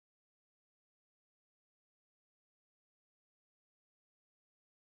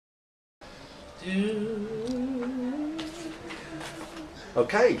do.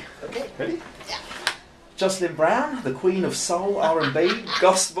 Okay, ready? Yeah. Jocelyn Brown, the Queen of Soul, R&B,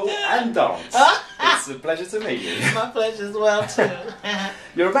 Gospel and Dance. It's a pleasure to meet you. My pleasure as well too.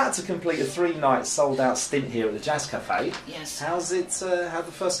 You're about to complete a 3-night sold-out stint here at the Jazz Cafe. Yes. How's it? How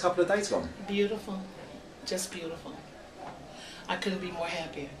the first couple of days gone? Beautiful, just beautiful. I couldn't be more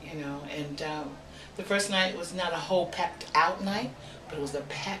happier, you know. And the first night was not a whole packed out night, but it was a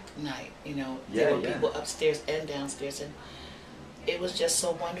packed night. You know, there were people upstairs and downstairs, and it was just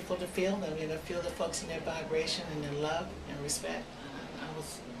so wonderful to feel them. You know, feel the folks in their vibration and their love and respect.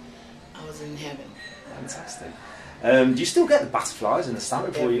 I was in heaven. Fantastic. Do you still get the butterflies in the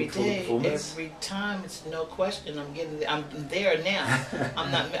stomach before the performance? Every time, it's no question. I'm there now.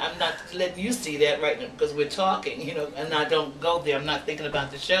 I'm not letting you see that right now because we're talking, you know, and I don't go there. I'm not thinking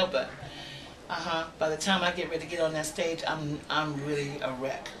about the show, but by the time I get ready to get on that stage, I'm really a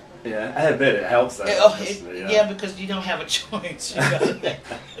wreck. Yeah, I bet it helps though. Yeah, because you don't have a choice. You gotta,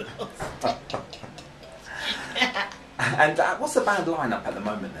 And what's the band lineup at the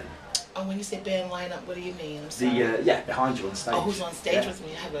moment then? Oh, when you say band lineup, what do you mean? Behind you on stage. Oh, who's on stage with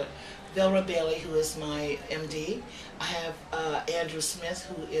me? I have Velra Bailey, who is my MD. I have Andrew Smith,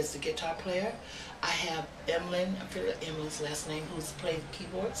 who is the guitar player. I have Emlyn, I forget Emlyn's last name, who's playing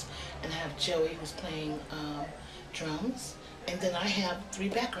keyboards. And I have Joey, who's playing drums. And then I have 3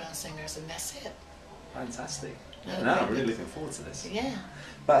 background singers, and that's it. Fantastic. I'm really looking forward to this. Yeah.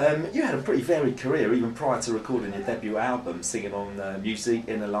 But you had a pretty varied career even prior to recording your debut album, singing on Music,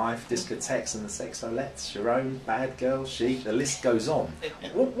 Inner Life, Discotheques and the Sexolettes, Your Own, Bad Girl, She, the list goes on.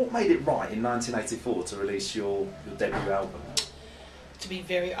 What made it right in 1984 to release your debut album? To be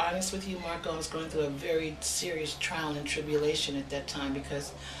very honest with you, Marco, I was going through a very serious trial and tribulation at that time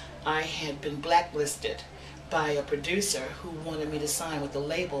because I had been blacklisted by a producer who wanted me to sign with a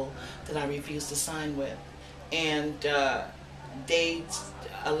label that I refused to sign with. And they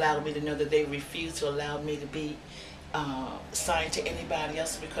allowed me to know that they refused to allow me to be signed to anybody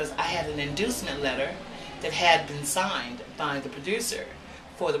else because I had an inducement letter that had been signed by the producer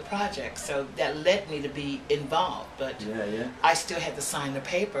for the project. So that led me to be involved, but I still had to sign the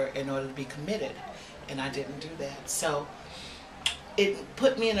paper in order to be committed, and I didn't do that. So it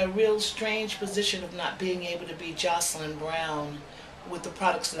put me in a real strange position of not being able to be Jocelyn Brown with the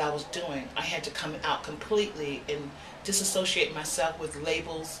products that I was doing. I had to come out completely and disassociate myself with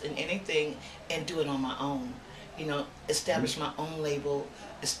labels and anything and do it on my own. You know, establish my own label,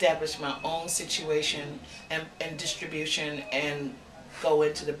 establish my own situation and distribution and go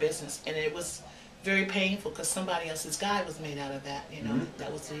into the business. And it was very painful because somebody else's guy was made out of that. You know,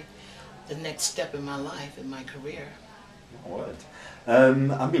 that was the next step in my life, in my career. Word. I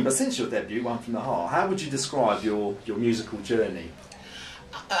mean, but since your debut, One from the Heart, how would you describe your musical journey?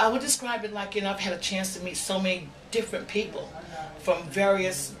 I would describe it like, you know, I've had a chance to meet so many different people from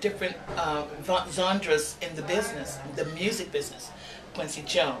various different genres in the business, the music business. Quincy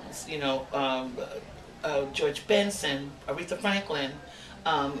Jones, you know, George Benson, Aretha Franklin,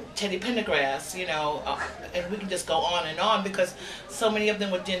 Teddy Pendergrass, you know, and we can just go on because so many of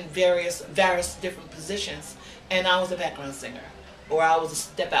them were in various different positions, and I was a background singer, or I was a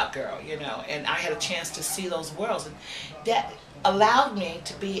step-out girl, you know, and I had a chance to see those worlds, and that allowed me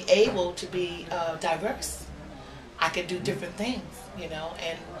to be able to be diverse. I could do different things, you know,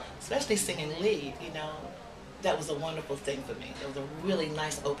 and especially singing lead, you know, that was a wonderful thing for me. It was a really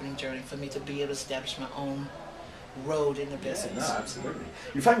nice opening journey for me to be able to establish my own road in the business. Yeah, no, absolutely.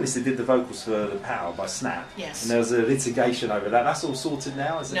 You famously did the vocals for The Power by Snap. Yes. And there was a litigation over that. That's all sorted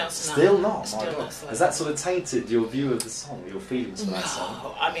now, is it? No, it's still not. Still my God. not. Has that sort of tainted your view of the song, your feelings for that song?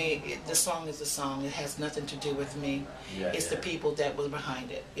 No, I mean, the song is a song. It has nothing to do with me. It's the people that were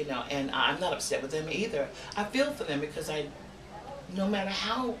behind it, you know, and I'm not upset with them either. I feel for them because no matter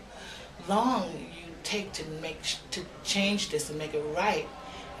how long you take to change this and make it right,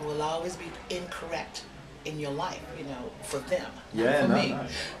 it will always be incorrect in your life, you know, for them, not for me. No.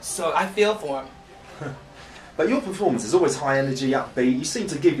 So I feel for them. But your performance is always high energy, upbeat. You seem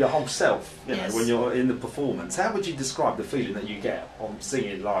to give your whole self, you know, when you're in the performance. How would you describe the feeling that you get on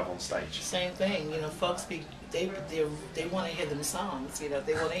singing live on stage? Same thing, you know. Folks they want to hear them songs, you know.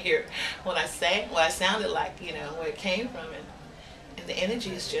 They want to hear what I sang, what I sounded like, you know, where it came from, and the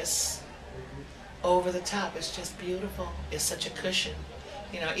energy is just over the top. It's just beautiful. It's such a cushion.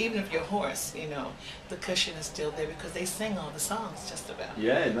 You know, even if you're hoarse, you know, the cushion is still there because they sing all the songs just about.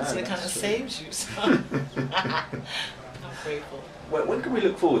 Yeah, no, so it kind of saves you. So I'm grateful. Well, when can we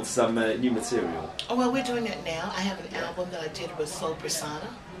look forward to some new material? Oh, well, we're doing that now. I have an album that I did with Soul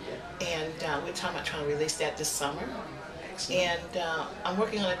Persona, and we're talking about trying to release that this summer. Excellent. And I'm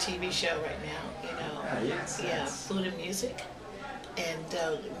working on a TV show right now, you know. Ah, yes. Yeah, Yes. food and music, and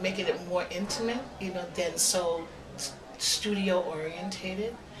making it more intimate, you know, than so studio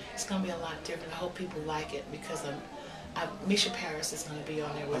orientated. It's gonna be a lot different. I hope people like it because Misha Paris is gonna be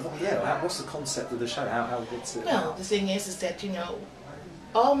on there with me. Yeah. What's the concept of the show? What's it? Well, the thing is that, you know,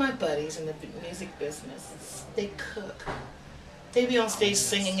 all my buddies in the music business, they cook. They be on stage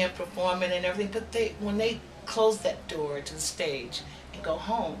singing and performing and everything, but when they close that door to the stage and go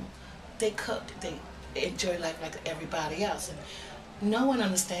home, they cook. They enjoy life like everybody else. And no one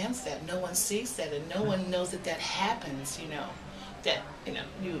understands that. No one sees that, and no one knows that that happens, you know. That, you know,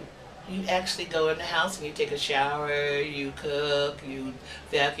 you actually go in the house and you take a shower, you cook, you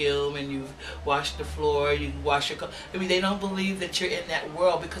vacuum, and you wash the floor, you wash your clothes. I mean, they don't believe that you're in that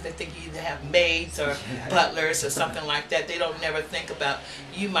world because they think you either have maids or butlers or something like that. They don't never think about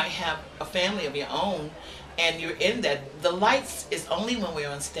you might have a family of your own, and you're in that. The lights is only when we're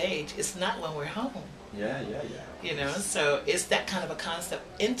on stage. It's not when we're home. Yeah. You know, so it's that kind of a concept.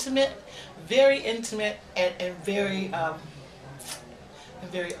 Intimate, very intimate, and very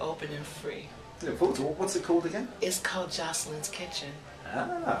open and free. Look forward to it. What's it called again? It's called Jocelyn's Kitchen.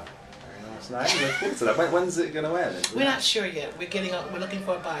 Ah, very nice name. Look forward to that. When's it going to air then? We're not sure yet. We're looking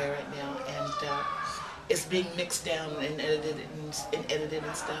for a buyer right now, and it's being mixed down and edited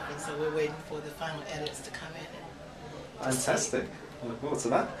and stuff, and so we're waiting for the final edits to come in. Fantastic. I look forward to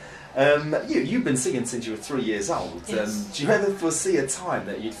that. You've been singing since you were 3 years old. Yes. Do you ever foresee a time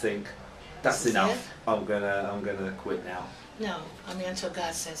that you'd think, that's This is enough, it? I'm gonna quit now? No, I mean, until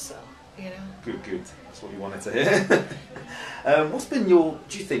God says so, you know. Good. That's what you wanted to hear. What's been do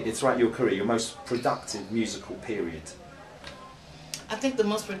you think, throughout your career, your most productive musical period? I think the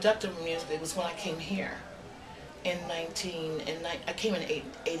most productive musically was when I came here in I came in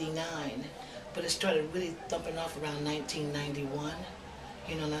 '89, but it started really thumping off around 1991.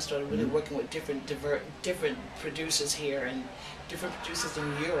 You know, and I started really working with different producers here and different producers in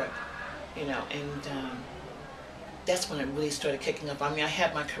Europe. You know, and that's when it really started kicking up. I mean, I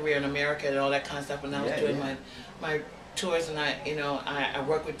had my career in America and all that kind of stuff when I was doing my tours, and I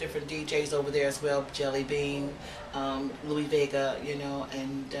worked with different DJs over there as well, Jelly Bean, Louis Vega, you know,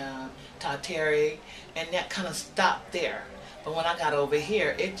 and Todd Terry, and that kind of stopped there. But when I got over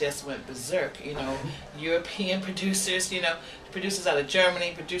here, it just went berserk, you know. European producers, you know, producers out of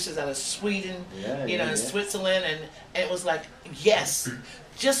Germany, producers out of Sweden, Switzerland, and it was like, yes,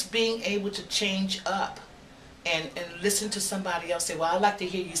 just being able to change up and listen to somebody else say, well, I'd like to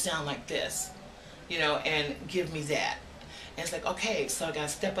hear you sound like this, you know, and give me that. And it's like, okay, so I got to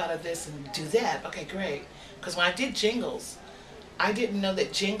step out of this and do that. Okay, great. Because when I did jingles, I didn't know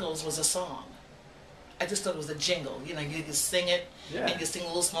that jingles was a song. I just thought it was a jingle. You know, you just sing it, and you sing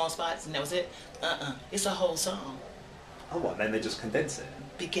little small spots, and that was it. It's a whole song. Oh, what? Then they just condense it?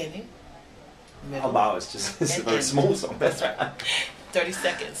 Beginning, middle, oh, wow, it's a very small song. That's right. 30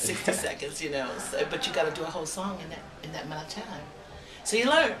 seconds, 60 seconds, you know. So, but you got to do a whole song in that amount of time. So you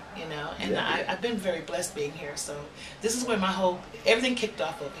learn, you know. And I've been very blessed being here. So this is where everything kicked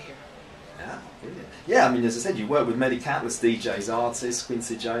off over here. Yeah, brilliant. Yeah, I mean, as I said, you work with many countless DJs, artists,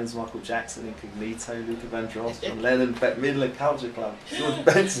 Quincy Jones, Michael Jackson, Incognito, Luther Vandross, John Lennon, Bette Midler, Culture Club, George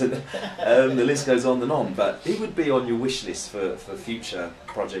Benson. The list goes on and on. But who would be on your wish list for future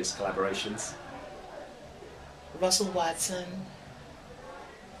projects, collaborations? Russell Watson.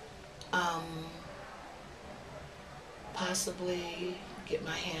 Possibly get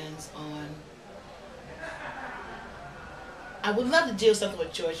my hands on. I would love to do something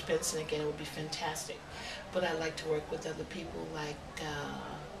with George Benson again. It would be fantastic. But I like to work with other people like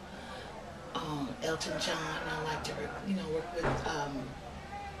Elton John. I like to work with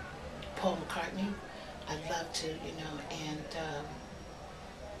Paul McCartney. I'd love to, you know, and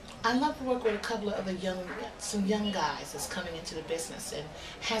I love to work with a couple of other some young guys that's coming into the business and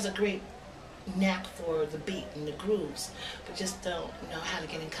has a great knack for the beat and the grooves, but just don't know how to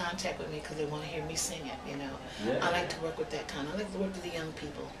get in contact with me because they want to hear me sing it, you know. I like to work with that kind. I like to work with the young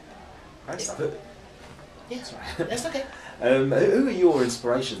people. Yeah, that's right. That's okay. Who are your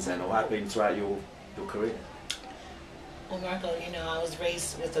inspirations then, or have been throughout your career? Well, Marco, you know, I was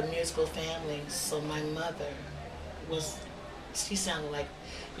raised with a musical family, so my mother she sounded like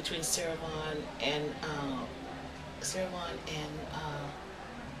between Sarah Vaughan and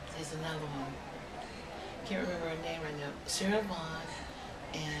there's another one. Can't remember her name right now. Sarah Vaughan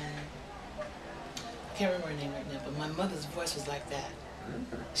and I can't remember her name right now, but my mother's voice was like that.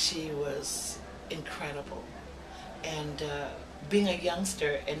 She was incredible. And being a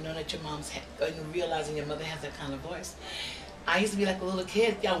youngster and knowing that your and realizing your mother has that kind of voice, I used to be like a little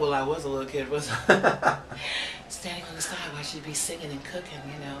kid. Yeah, well, I was a little kid, was standing on the side while she'd be singing and cooking,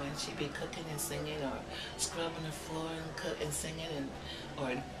 you know, and she'd be cooking and singing, or scrubbing the floor and cook and singing, and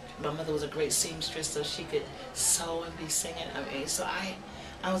or my mother was a great seamstress, so she could sew and be singing. I mean, so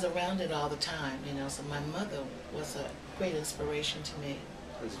I was around it all the time, you know. So my mother was a great inspiration to me.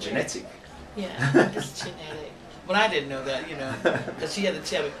 It's genetic. Yeah, it's genetic. But I didn't know that, you know, because she had to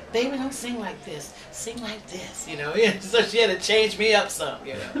tell me, baby, don't sing like this, sing like this, you know. So she had to change me up some,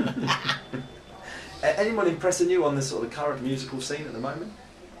 you know. Anyone impressing you on the sort of current musical scene at the moment?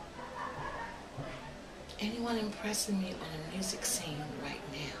 Anyone impressing me on the music scene right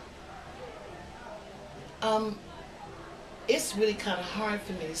now? It's really kind of hard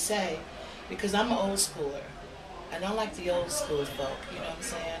for me to say, because I'm an old schooler, and I like the old school folk, you know what I'm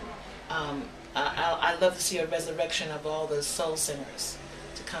saying? I love to see a resurrection of all the soul singers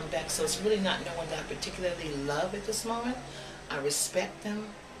to come back. So it's really not no one that I particularly love at this moment. I respect them,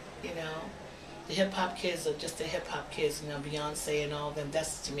 you know. The hip-hop kids are just the hip-hop kids, you know, Beyonce and all of them.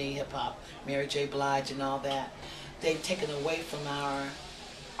 That's, to me, hip-hop. Mary J. Blige and all that. They've taken away from our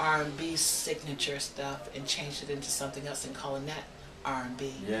R&B signature stuff and changed it into something else and calling that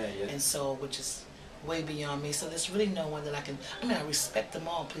R&B. Yeah. And so, which is way beyond me. So there's really no one that I can, I mean, I respect them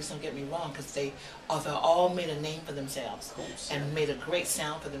all, please don't get me wrong, because they've all made a name for themselves and made a great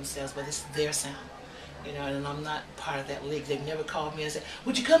sound for themselves, but it's their sound. You know, and I'm not part of that league. They've never called me and said,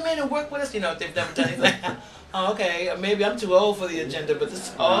 would you come in and work with us? You know, they've never done anything. Oh, okay, maybe I'm too old for the agenda, but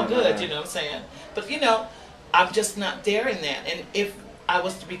it's all good, you know what I'm saying? But, you know, I'm just not there in that. And if I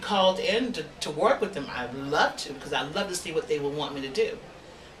was to be called in to work with them, I'd love to, because I'd love to see what they would want me to do.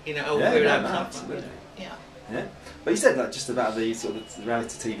 You know, where I come from. Yeah. Yeah. But you said that just about the sort of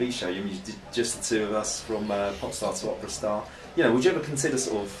reality TV show. You did just the two of us, from pop star to opera star. You know, would you ever consider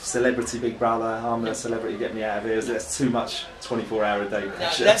sort of Celebrity Big Brother? I'm a celebrity, get me out of here. Is that too much 24-hour-a-day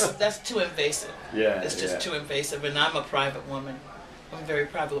pressure? No, that's too invasive. Yeah, it's just too invasive. And I'm a private woman. I'm very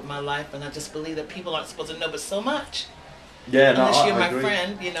private with my life, and I just believe that people aren't supposed to know but so much. Yeah, unless you're I my agree.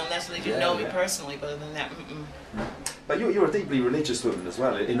 friend, you know, unless you know me personally. But other than that, But you're a deeply religious woman as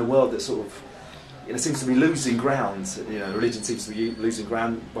well, in a world that sort of, you know, seems to be losing ground. You know, religion seems to be losing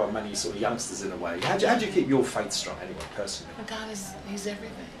ground by many sort of youngsters in a way. How do you keep your faith strong anyway, personally? God He's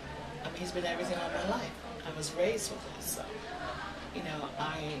everything. I mean, He's been everything all my life. I was raised with it, so, you know,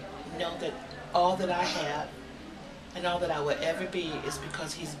 I know that all that I have and all that I will ever be is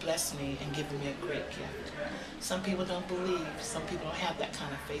because He's blessed me and given me a great gift. Some people don't believe. Some people don't have that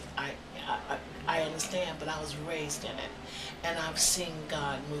kind of faith. I understand, but I was raised in it, and I've seen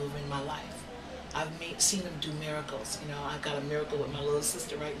God move in my life. I've seen Him do miracles. You know, I've got a miracle with my little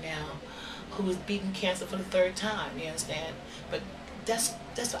sister right now, who is beating cancer for the 3rd time. You understand? But that's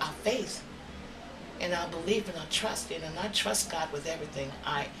our faith, and our belief, and our trust. And I trust God with everything.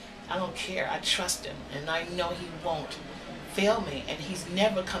 I don't care. I trust Him, and I know He won't fail me. And He's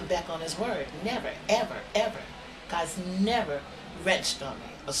never come back on His word. Never, ever, ever. God's never wrenched on me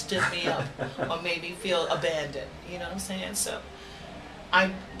or stood me up or made me feel abandoned. You know what I'm saying? So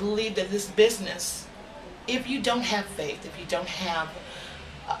I believe that this business, if you don't have faith, if you don't have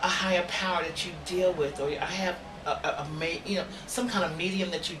a higher power that you deal with, or I have some kind of medium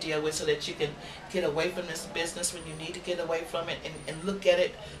that you deal with, so that you can get away from this business when you need to get away from it, and look at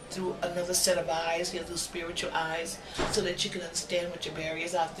it through another set of eyes, through spiritual eyes, so that you can understand what your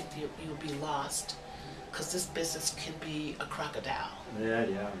barriers are, I think you'll be lost. Because this business can be a crocodile. Yeah,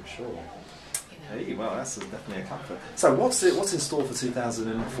 I'm sure. You know, Hey, well, that's definitely a comfort. So what's in store for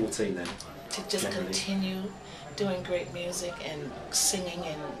 2014 then? to just continue doing great music and singing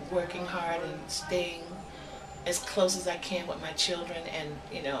and working hard and staying as close as I can with my children, and,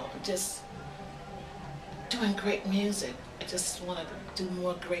 you know, just doing great music. I just want to do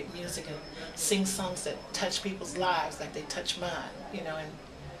more great music and sing songs that touch people's lives like they touch mine, you know, and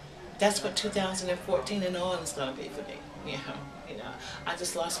that's what 2014 and on is going to be for me. You know, I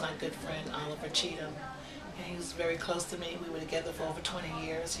just lost my good friend Oliver Cheatham, and he was very close to me. We were together for over 20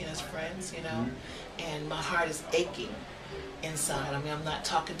 years, you know, as friends, you know, and my heart is aching inside. I mean, I'm not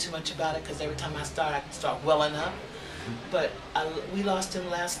talking too much about it, because every time I start welling up. But we lost him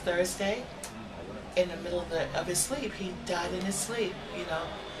last Thursday in the middle of his sleep. He died in his sleep, you know.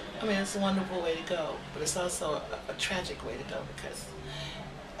 I mean, it's a wonderful way to go, but it's also a tragic way to go, because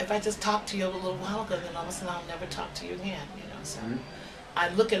if I just talked to you a little while ago, then all of a sudden I'll never talk to you again, you know. So I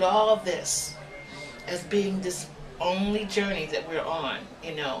look at all of this as being this only journey that we're on,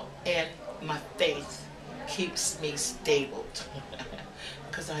 you know, and my faith keeps me stable,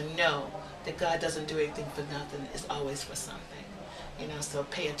 because I know that God doesn't do anything for nothing. It's always for something, you know. So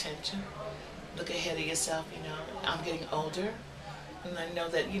pay attention, look ahead of yourself. You know, I'm getting older, and I know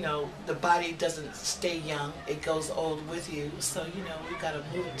that, you know, the body doesn't stay young; it goes old with you. So, you know, we got to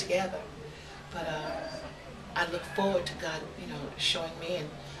move it together. But I look forward to God, you know, showing me, and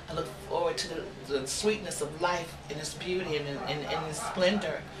I look forward to the sweetness of life and its beauty and its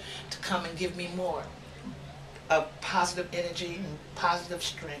splendor to come and give me more of positive energy and positive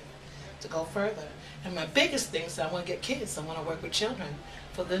strength to go further. And my biggest thing is I want to get kids. I want to work with children,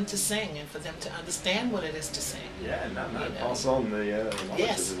 for them to sing and for them to understand what it is to sing. Yeah, no, you know. pass on the knowledge,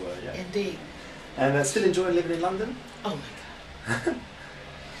 yes, as it were. Yeah. indeed. And still enjoying living in London? Oh my God.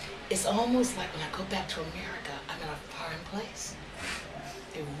 It's almost like when I go back to America, I'm in a foreign place.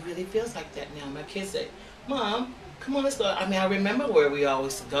 It really feels like that now. My kids say, Mom, come on, let's go. I mean, I remember where we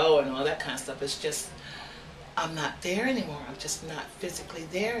always go and all that kind of stuff. It's just, I'm not there anymore. I'm just not physically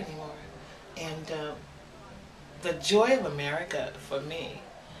there anymore. And the joy of America for me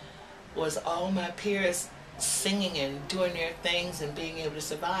was all my peers singing and doing their things and being able to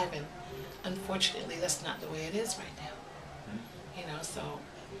survive. And unfortunately, that's not the way it is right now. You know, so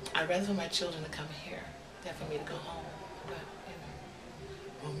I'd rather for my children to come here than for me to go home. But,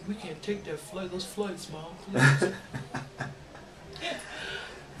 you know, we can't take those flights, Mom, please.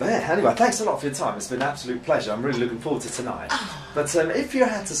 But yeah, anyway, thanks a lot for your time. It's been an absolute pleasure. I'm really looking forward to tonight. Oh. But if you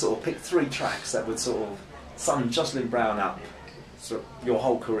had to sort of pick 3 tracks that would sort of sum Jocelyn Brown up, sort of your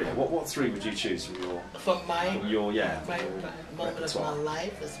whole career, what 3 would you choose from your? Your moment repertoire? of my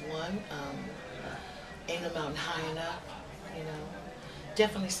life is one. Ain't a mountain high enough. You know,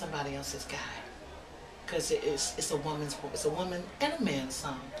 definitely somebody else's guy, because it's a woman and a man's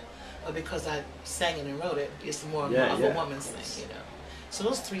song. But because I sang it and wrote it, it's more of a woman's thing. You know. So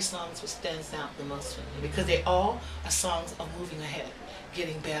those 3 songs, what stands out the most for me, because they all are songs of moving ahead,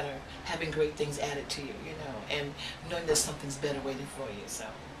 getting better, having great things added to you, you know, and knowing that something's better waiting for you. So.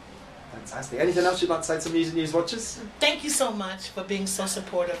 Fantastic. Anything else you'd like to say to Music News watchers? Thank you so much for being so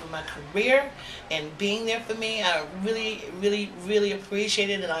supportive of my career and being there for me. I really, really, really appreciate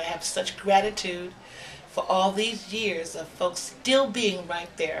it, and I have such gratitude for all these years of folks still being right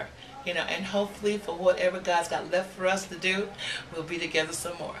there. You know, and hopefully for whatever God's got left for us to do, we'll be together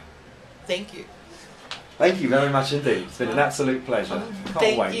some more. Thank you. Thank you very much indeed. It's been an absolute pleasure.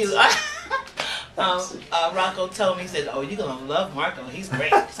 Can't wait. You. Rocco told me, he said, oh, you're going to love Marco. He's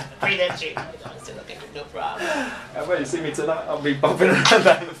great. He's great at you. I said, okay, no problem. When you see me tonight, I'll be bumping around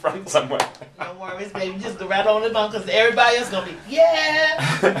down in the front somewhere. No worries, baby. Just go right on the bump, because everybody else is going to be,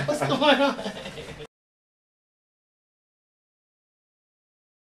 yeah, what's going on?